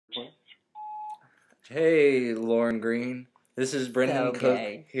Hey, Lauren Green. This is Brendan So Cook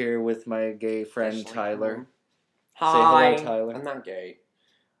gay. here with my gay friend Officially. Tyler. Hi. Say hello, Tyler. I'm not gay.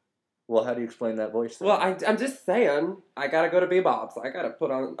 Well, how do you explain that voice then? Well, I'm just saying, I gotta go to Bebop's. I gotta put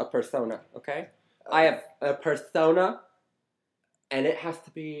on a persona, okay? I have a persona, and it has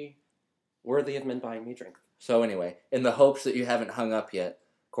to be worthy of men buying me drinks. So anyway, in the hopes that you haven't hung up yet,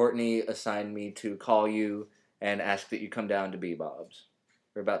 Courtney assigned me to call you and ask that you come down to Bebop's.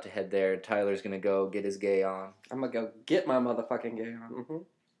 We're about to head there. Tyler's gonna go get his gay on. I'm gonna go get my motherfucking gay on. Mm-hmm.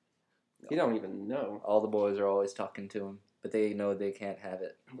 You don't even know. All the boys are always talking to him, but they know they can't have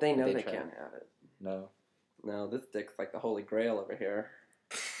it. They know They they try. can't have it. No. No, this dick's like the holy grail over here.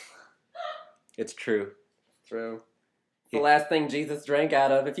 It's true. True. It's the last thing Jesus drank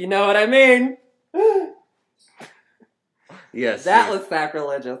out of, if you know what I mean. Yes. That was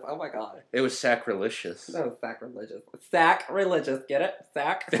sacrilegious. Oh my god. It was sacrilegious. That was sacrilegious. Sacrilegious. Get it?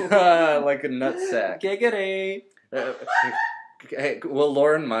 Sack? Like a nut sack. Giggity. Hey, will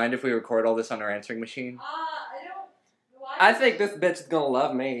Lauren mind if we record all this on our answering machine? I don't. Why? I think this bitch is gonna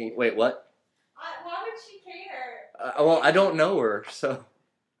love me. Wait, what? Why would she care? Well, I don't know her, so...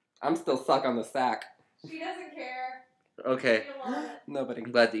 I'm still stuck on the sack. She doesn't care. Okay. She don't want it. Nobody.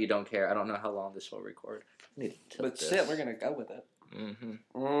 I'm glad that you don't care. I don't know how long this will record. I need to tilt But this. shit, we're gonna go with it. Mm-hmm.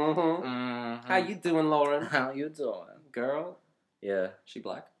 Mm-hmm. Mm-hmm. How you doing, Lauren? How you doing? Girl? Yeah. She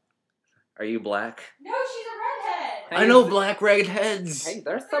black? Are you black? No, she's a redhead. Hey, I know black redheads! Hey,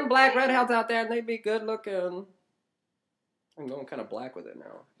 there's some black redheads out there and they be good looking. I'm going kind of black with it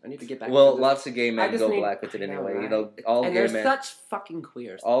now. I need to get back Well, to this. lots of gay I men just go need- black with it I know, anyway. right? You know, all and gay there's men... such fucking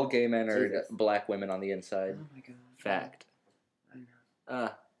queers. All gay men are Jesus. black women on the inside. Oh my god. Fact. I know.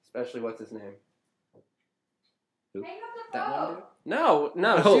 Especially what's his name? Hang up the That one phone. dude?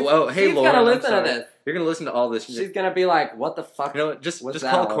 No. Oh, hey, she's Lauren, gonna I'm listen to sorry. this. You're gonna listen to all this. She's gonna be like, "What the fuck?" You know what? Just What's just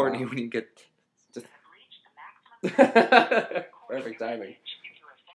that call all Courtney about? when you get... Perfect timing.